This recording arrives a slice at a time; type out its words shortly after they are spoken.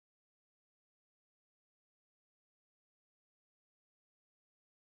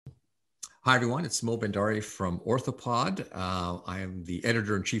Hi, everyone. It's Mo Bendari from Orthopod. I am the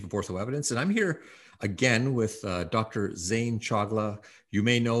editor-in-chief of Ortho Evidence, and I'm here again with Dr. Zain Chogla. You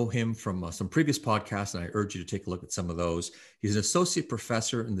may know him from some previous podcasts, and I urge you to take a look at some of those. He's an associate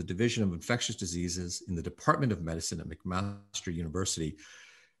professor in the Division of Infectious Diseases in the Department of Medicine at McMaster University.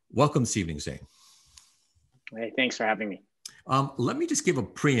 Welcome this evening, Zain. Hey, thanks for having me. Let me just give a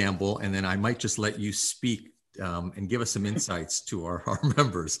preamble, and then I might just let you speak and give us some insights to our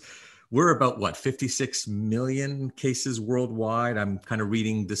members. We're about 56 million cases worldwide. I'm kind of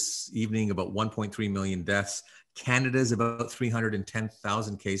reading this evening about 1.3 million deaths. Canada's about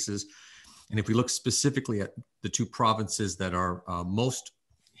 310,000 cases. And if we look specifically at the two provinces that are most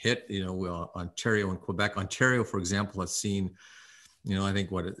hit, Ontario and Quebec. Ontario, for example, has seen, I think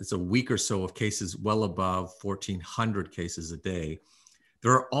it's a week or so of cases well above 1,400 cases a day.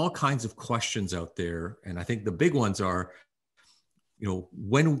 There are all kinds of questions out there. And I think the big ones are,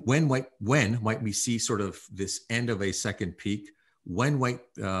 when might we see sort of this end of a second peak? When might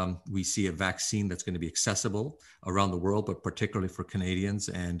we see a vaccine that's going to be accessible around the world, but particularly for Canadians?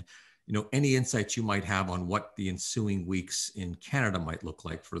 And, any insights you might have on what the ensuing weeks in Canada might look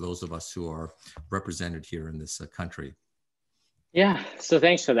like for those of us who are represented here in this country. Yeah, so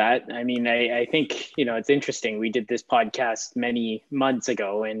thanks for that. I mean, I think, it's interesting. We did this podcast many months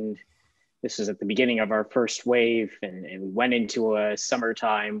ago, and this was at the beginning of our first wave, and we went into a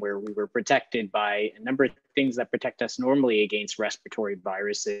summertime where we were protected by a number of things that protect us normally against respiratory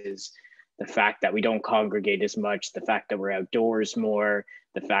viruses. The fact that we don't congregate as much, the fact that we're outdoors more,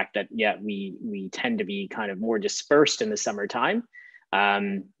 the fact that, we tend to be kind of more dispersed in the summertime.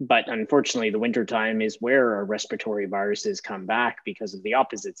 But unfortunately, the wintertime is where our respiratory viruses come back because of the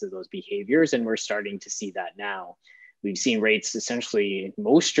opposites of those behaviors, and we're starting to see that now. We've seen rates essentially in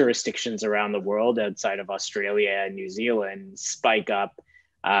most jurisdictions around the world outside of Australia and New Zealand spike up,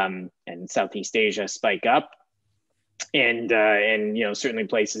 and Southeast Asia spike up. And certainly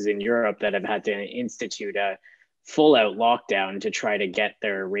places in Europe that have had to institute a full out lockdown to try to get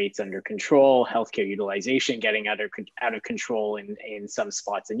their rates under control, healthcare utilization getting out of control in some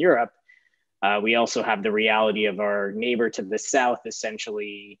spots in Europe. We also have the reality of our neighbor to the south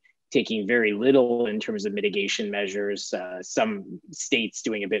essentially taking very little in terms of mitigation measures. Some states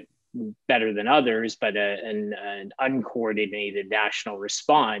doing a bit better than others, but an uncoordinated national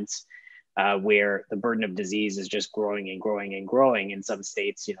response where the burden of disease is just growing and growing and growing. In some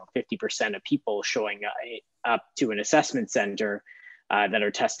states, 50% of people showing up to an assessment center that are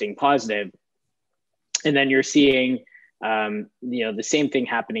testing positive. And then you're seeing, the same thing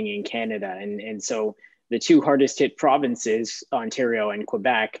happening in Canada. And so the two hardest hit provinces, Ontario and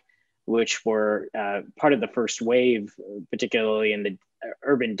Quebec, which were part of the first wave, particularly in the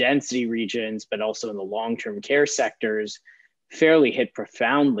urban density regions, but also in the long-term care sectors, fairly hit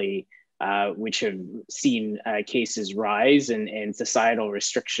profoundly, which have seen cases rise and societal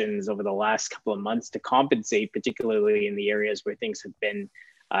restrictions over the last couple of months to compensate, particularly in the areas where things have been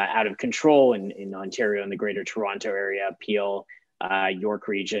out of control in Ontario and the Greater Toronto area, Peel, York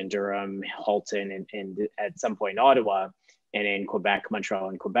Region, Durham, Halton, and at some point Ottawa, and in Quebec, Montreal,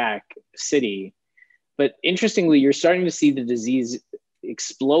 and Quebec City. But interestingly, you're starting to see the disease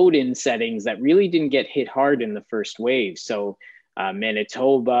explode in settings that really didn't get hit hard in the first wave. So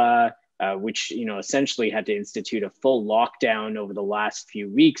Manitoba, which essentially had to institute a full lockdown over the last few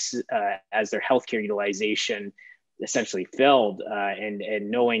weeks as their healthcare utilization essentially failed,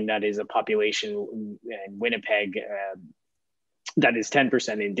 and knowing that is a population in Winnipeg that is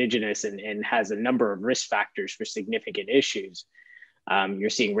 10% Indigenous and has a number of risk factors for significant issues. You're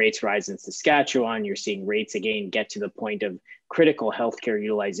seeing rates rise in Saskatchewan. You're seeing rates again get to the point of critical healthcare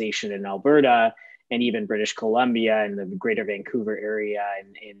utilization in Alberta and even British Columbia and the Greater Vancouver area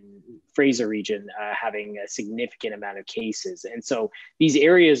and in Fraser region having a significant amount of cases. And so these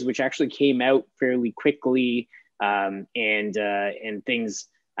areas which actually came out fairly quickly and things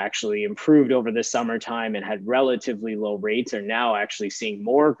actually improved over the summertime and had relatively low rates are now actually seeing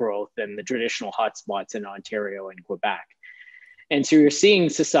more growth than the traditional hotspots in Ontario and Quebec. And so you're seeing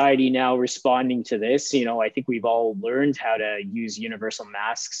society now responding to this. I think we've all learned how to use universal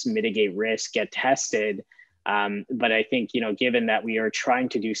masks, mitigate risk, get tested. But I think, given that we are trying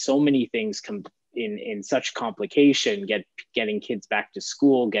to do so many things in such complication, getting kids back to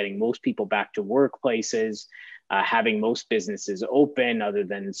school, getting most people back to workplaces, having most businesses open other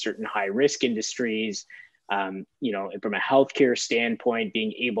than certain high risk industries, from a healthcare standpoint,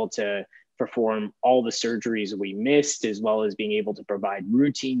 being able to perform all the surgeries we missed, as well as being able to provide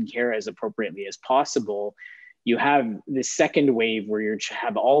routine care as appropriately as possible. You have this second wave where you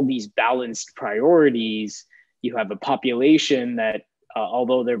have all these balanced priorities. You have a population that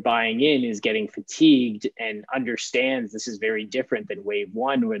although they're buying in, is getting fatigued and understands this is very different than wave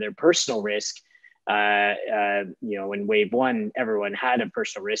one, where their personal risk, in wave one, everyone had a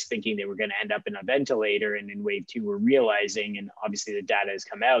personal risk thinking they were going to end up in a ventilator. And in wave two, we're realizing, and obviously the data has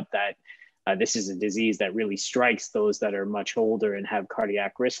come out, that this is a disease that really strikes those that are much older and have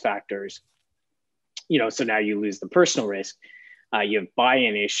cardiac risk factors. So now you lose the personal risk. You have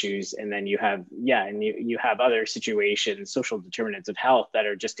buy-in issues, and then you have other situations, social determinants of health, that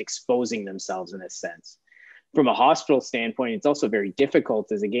are just exposing themselves in a sense. From a hospital standpoint, it's also very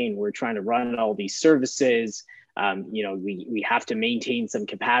difficult, as again, we're trying to run all these services. We have to maintain some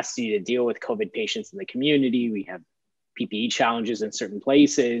capacity to deal with COVID patients in the community. We have PPE challenges in certain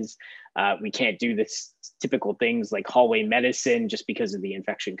places. We can't do this typical things like hallway medicine just because of the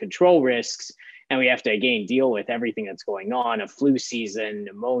infection control risks. And we have to, again, deal with everything that's going on, a flu season,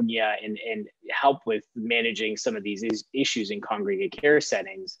 pneumonia, and help with managing some of these issues in congregate care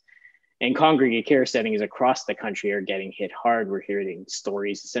settings. And congregate care settings across the country are getting hit hard. We're hearing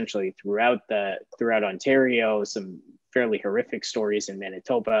stories essentially throughout Ontario, some fairly horrific stories in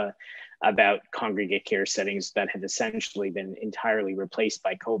Manitoba about congregate care settings that have essentially been entirely replaced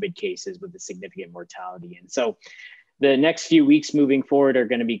by COVID cases with a significant mortality. And so the next few weeks moving forward are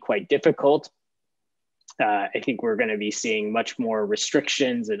going to be quite difficult. I think we're going to be seeing much more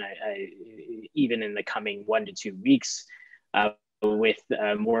restrictions, and even in the coming 1 to 2 weeks, with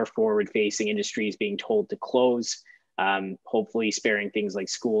more forward-facing industries being told to close, hopefully sparing things like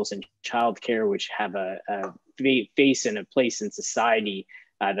schools and childcare, which have a face and a place in society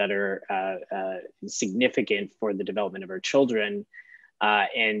that are significant for the development of our children.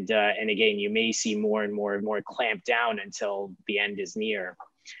 And again, you may see more and more clamped down until the end is near.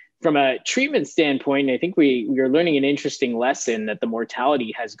 From a treatment standpoint, I think we are learning an interesting lesson that the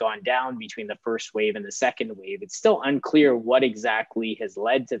mortality has gone down between the first wave and the second wave. It's still unclear what exactly has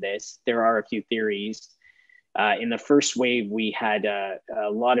led to this. There are a few theories. In the first wave, we had a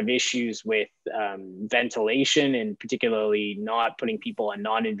lot of issues with ventilation, and particularly not putting people on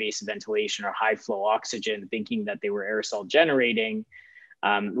non-invasive ventilation or high flow oxygen, thinking that they were aerosol generating,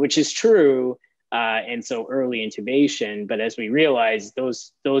 which is true. And so early intubation, but as we realize,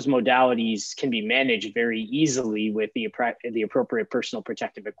 those modalities can be managed very easily with the appropriate personal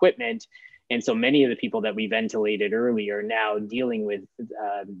protective equipment. And so many of the people that we ventilated early are now dealing with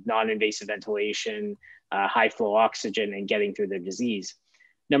non-invasive ventilation, high flow oxygen, and getting through their disease.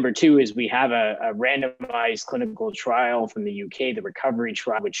 Number two is we have a randomized clinical trial from the UK, the recovery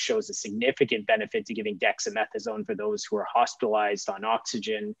trial, which shows a significant benefit to giving dexamethasone for those who are hospitalized on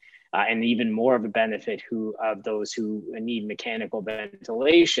oxygen, and even more of a benefit of those who need mechanical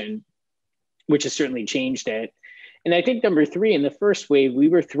ventilation, which has certainly changed it. And I think number three, in the first wave, we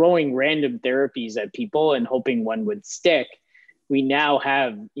were throwing random therapies at people and hoping one would stick. We now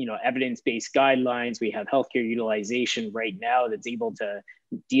have, evidence-based guidelines. We have healthcare utilization right now that's able to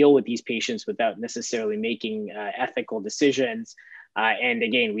deal with these patients without necessarily making ethical decisions. And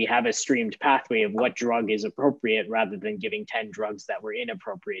again, we have a streamed pathway of what drug is appropriate rather than giving 10 drugs that were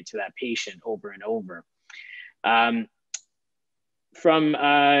inappropriate to that patient over and over. Finally, from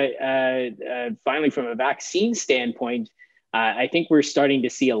a vaccine standpoint, I think we're starting to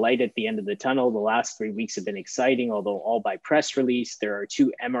see a light at the end of the tunnel. The last 3 weeks have been exciting, although all by press release. There are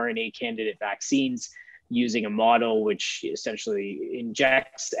 2 mRNA candidate vaccines using a model which essentially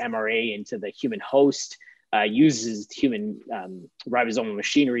injects mRNA into the human host, uses human ribosomal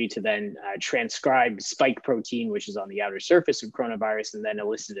machinery to then transcribe spike protein, which is on the outer surface of coronavirus, and then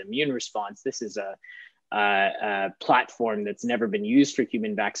elicit an immune response. This is a platform that's never been used for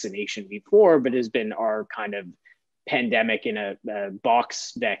human vaccination before, but has been our kind of pandemic in a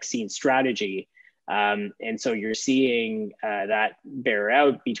box vaccine strategy. And so you're seeing that bear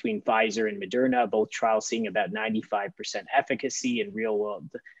out between Pfizer and Moderna, both trials seeing about 95% efficacy in real world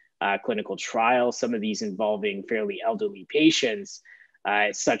clinical trials, some of these involving fairly elderly patients,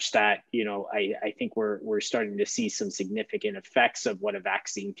 such that, I think we're starting to see some significant effects of what a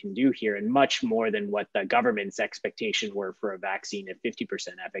vaccine can do here, and much more than what the government's expectation were for a vaccine at 50%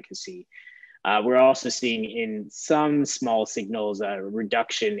 efficacy. We're also seeing in some small signals a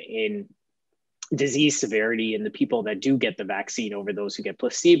reduction in disease severity in the people that do get the vaccine over those who get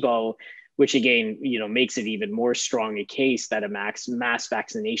placebo, which again, makes it even more strong a case that a mass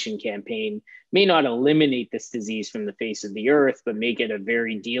vaccination campaign may not eliminate this disease from the face of the earth, but make it a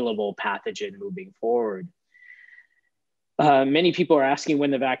very dealable pathogen moving forward. Many people are asking when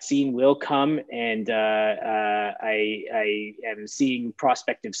the vaccine will come, and I am seeing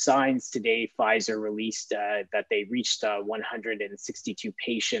prospective signs today. Pfizer released that they reached a 162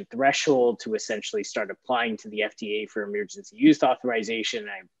 patient threshold to essentially start applying to the FDA for emergency use authorization.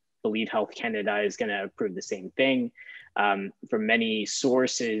 I believe Health Canada is going to approve the same thing. From many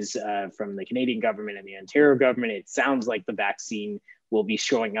sources from the Canadian government and the Ontario government, it sounds like the vaccine will be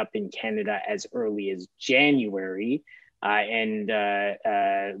showing up in Canada as early as January. With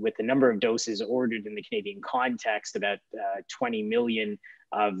the number of doses ordered in the Canadian context, about 20 million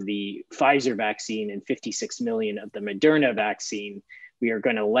of the Pfizer vaccine and 56 million of the Moderna vaccine, we are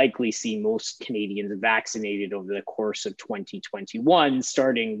going to likely see most Canadians vaccinated over the course of 2021,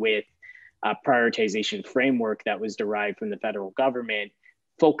 starting with a prioritization framework that was derived from the federal government,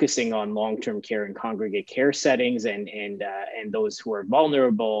 focusing on long-term care and congregate care settings and those who are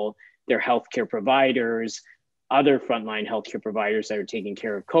vulnerable, their healthcare providers, other frontline healthcare providers that are taking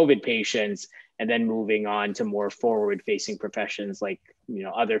care of COVID patients, and then moving on to more forward-facing professions like, you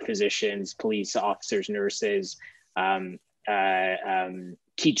know, other physicians, police officers, nurses,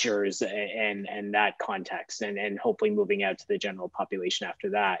 teachers, and that context, and hopefully moving out to the general population after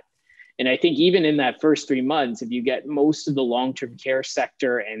that. And I think even in that first 3 months, if you get most of the long-term care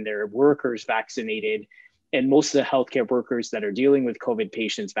sector and their workers vaccinated, and most of the healthcare workers that are dealing with COVID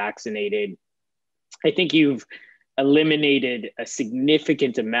patients vaccinated, I think you've eliminated a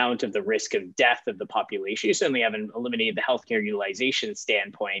significant amount of the risk of death of the population. You certainly haven't eliminated the healthcare utilization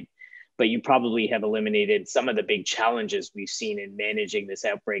standpoint, but you probably have eliminated some of the big challenges we've seen in managing this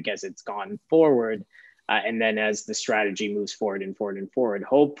outbreak as it's gone forward. And then as the strategy moves forward and forward and forward,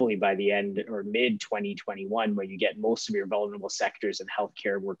 hopefully by the end or mid 2021, when you get most of your vulnerable sectors and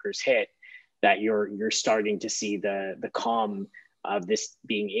healthcare workers hit, that you're starting to see the calm of this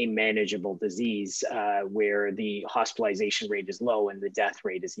being a manageable disease, where the hospitalization rate is low and the death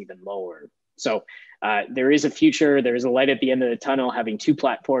rate is even lower. So there is a future, there is a light at the end of the tunnel. Having two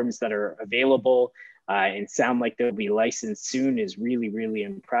platforms that are available and sound like they'll be licensed soon is really, really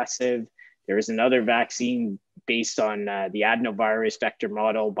impressive. There is another vaccine based on the adenovirus vector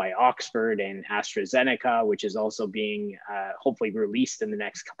model by Oxford and AstraZeneca, which is also being hopefully released in the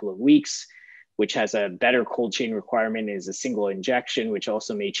next couple of weeks, which has a better cold chain requirement, is a single injection, which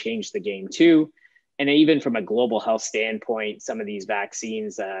also may change the game too. And even from a global health standpoint, some of these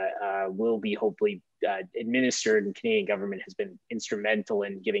vaccines will be hopefully administered, and Canadian government has been instrumental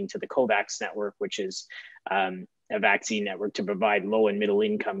in giving to the COVAX network, which is a vaccine network to provide low and middle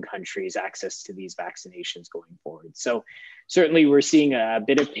income countries access to these vaccinations going forward. So certainly we're seeing a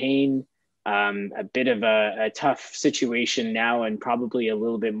bit of pain, a bit of a tough situation now, and probably a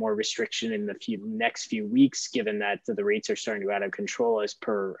little bit more restriction in the next few weeks, given that the rates are starting to go out of control as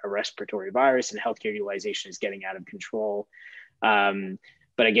per a respiratory virus and healthcare utilization is getting out of control.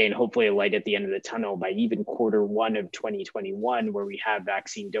 But again, hopefully a light at the end of the tunnel by even Q1 of 2021, where we have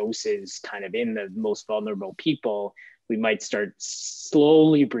vaccine doses kind of in the most vulnerable people, we might start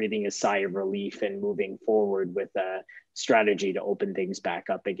slowly breathing a sigh of relief and moving forward with a strategy to open things back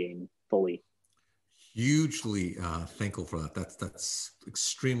up again fully. Hugely thankful for that. That's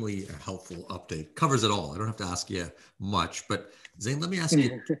extremely helpful update. Covers it all. I don't have to ask you much, but Zane, let me ask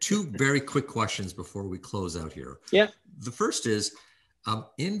you two very quick questions before we close out here. Yeah. The first is,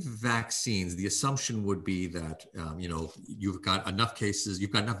 in vaccines, the assumption would be that, you've got enough cases,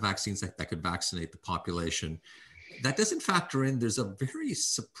 you've got enough vaccines that could vaccinate the population. That doesn't factor in, there's a very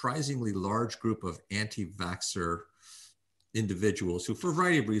surprisingly large group of anti-vaxxer individuals who, for a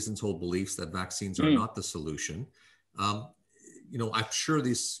variety of reasons, hold beliefs that vaccines are not the solution. I'm sure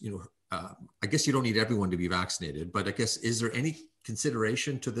these, I guess you don't need everyone to be vaccinated, but I guess, is there any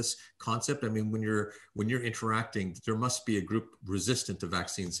consideration to this concept? I mean, when you're interacting, there must be a group resistant to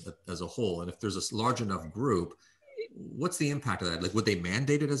vaccines as a whole. And if there's a large enough group, what's the impact of that? Like, would they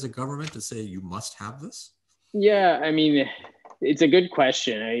mandate it as a government to say you must have this? Yeah, I mean, it's a good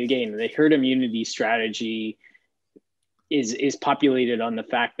question. Again, the herd immunity strategy is populated on the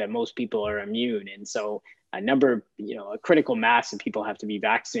fact that most people are immune. And so a critical mass of people have to be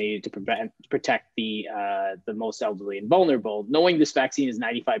vaccinated to protect the most elderly and vulnerable. Knowing this vaccine is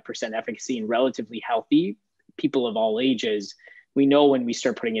 95% efficacy in relatively healthy people of all ages, we know when we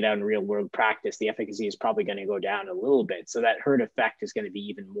start putting it out in real world practice, the efficacy is probably going to go down a little bit. So that herd effect is going to be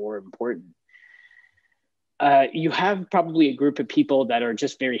even more important. You have probably a group of people that are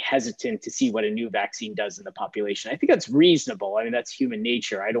just very hesitant to see what a new vaccine does in the population. I think that's reasonable. I mean, that's human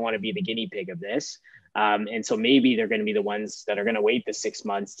nature. I don't want to be the guinea pig of this. And so maybe they're going to be the ones that are going to wait the 6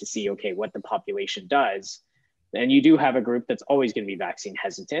 months to see, okay, what the population does. And you do have a group that's always going to be vaccine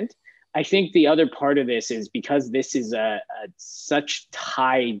hesitant. I think the other part of this is because this is a such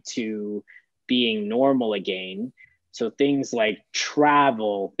tied to being normal again. So things like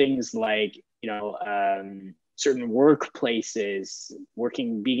travel, things like, certain workplaces,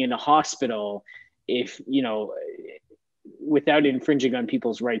 being in a hospital, if, without infringing on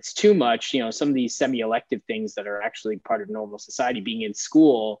people's rights too much, some of these semi-elective things that are actually part of normal society, being in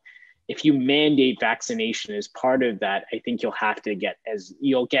school, if you mandate vaccination as part of that, I think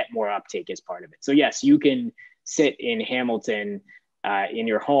you'll get more uptake as part of it. So yes, you can sit in Hamilton in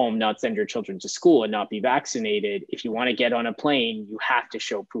your home, not send your children to school and not be vaccinated. If you want to get on a plane, you have to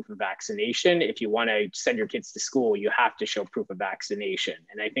show proof of vaccination. If you want to send your kids to school, you have to show proof of vaccination.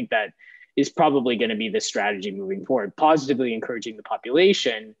 And I think that is probably going to be the strategy moving forward, positively encouraging the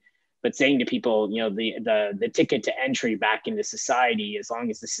population, but saying to people, the ticket to entry back into society, as long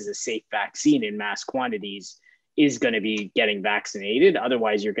as this is a safe vaccine in mass quantities, is going to be getting vaccinated.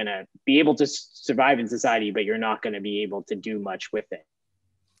 Otherwise, you're going to be able to survive in society, but you're not going to be able to do much with it.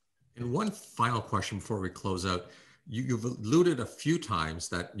 And one final question before we close out. You've alluded a few times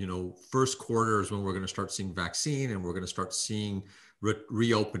that, first quarter is when we're going to start seeing vaccine and we're going to start seeing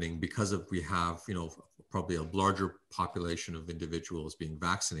reopening because we have, probably a larger population of individuals being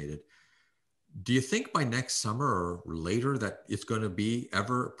vaccinated. Do you think by next summer or later that it's going to be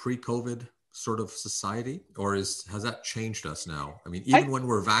ever pre-COVID sort of society, or has that changed us now? I mean, even when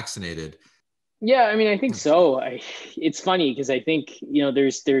we're vaccinated. Yeah, I mean, I think so. It's funny because I think,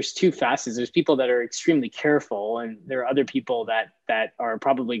 there's two facets. There's people that are extremely careful, and there are other people that are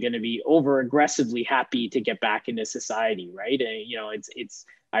probably going to be over aggressively happy to get back into society, right? And, it's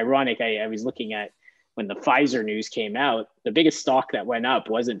ironic. I was looking at when the Pfizer news came out, the biggest stock that went up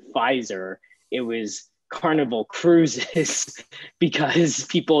wasn't Pfizer, it was Carnival Cruises, because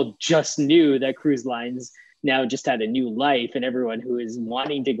people just knew that cruise lines now just had a new life, and everyone who is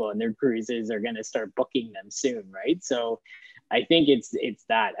wanting to go on their cruises are going to start booking them soon, right? So I think it's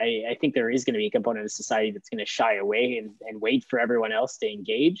that. I think there is going to be a component of society that's going to shy away and wait for everyone else to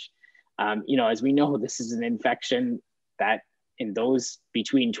engage. As we know, this is an infection that in those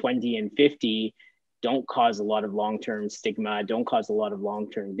between 20 and 50 don't cause a lot of long-term stigma, don't cause a lot of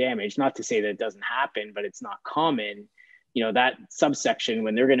long-term damage. Not to say that it doesn't happen, but it's not common. That subsection,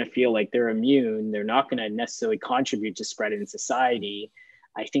 when they're going to feel like they're immune, they're not going to necessarily contribute to spread in society.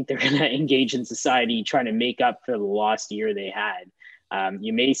 I think they're going to engage in society trying to make up for the lost year they had.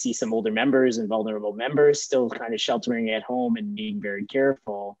 You may see some older members and vulnerable members still kind of sheltering at home and being very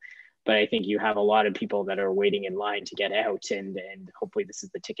careful. But I think you have a lot of people that are waiting in line to get out, and hopefully this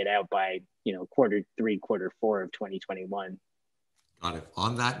is the ticket out by, quarter 3, quarter 4 of 2021. Got it.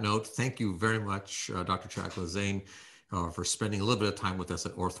 On that note, thank you very much, Dr. Chakla-Zane, for spending a little bit of time with us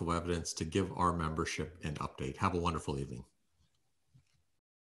at Ortho Evidence to give our membership an update. Have a wonderful evening.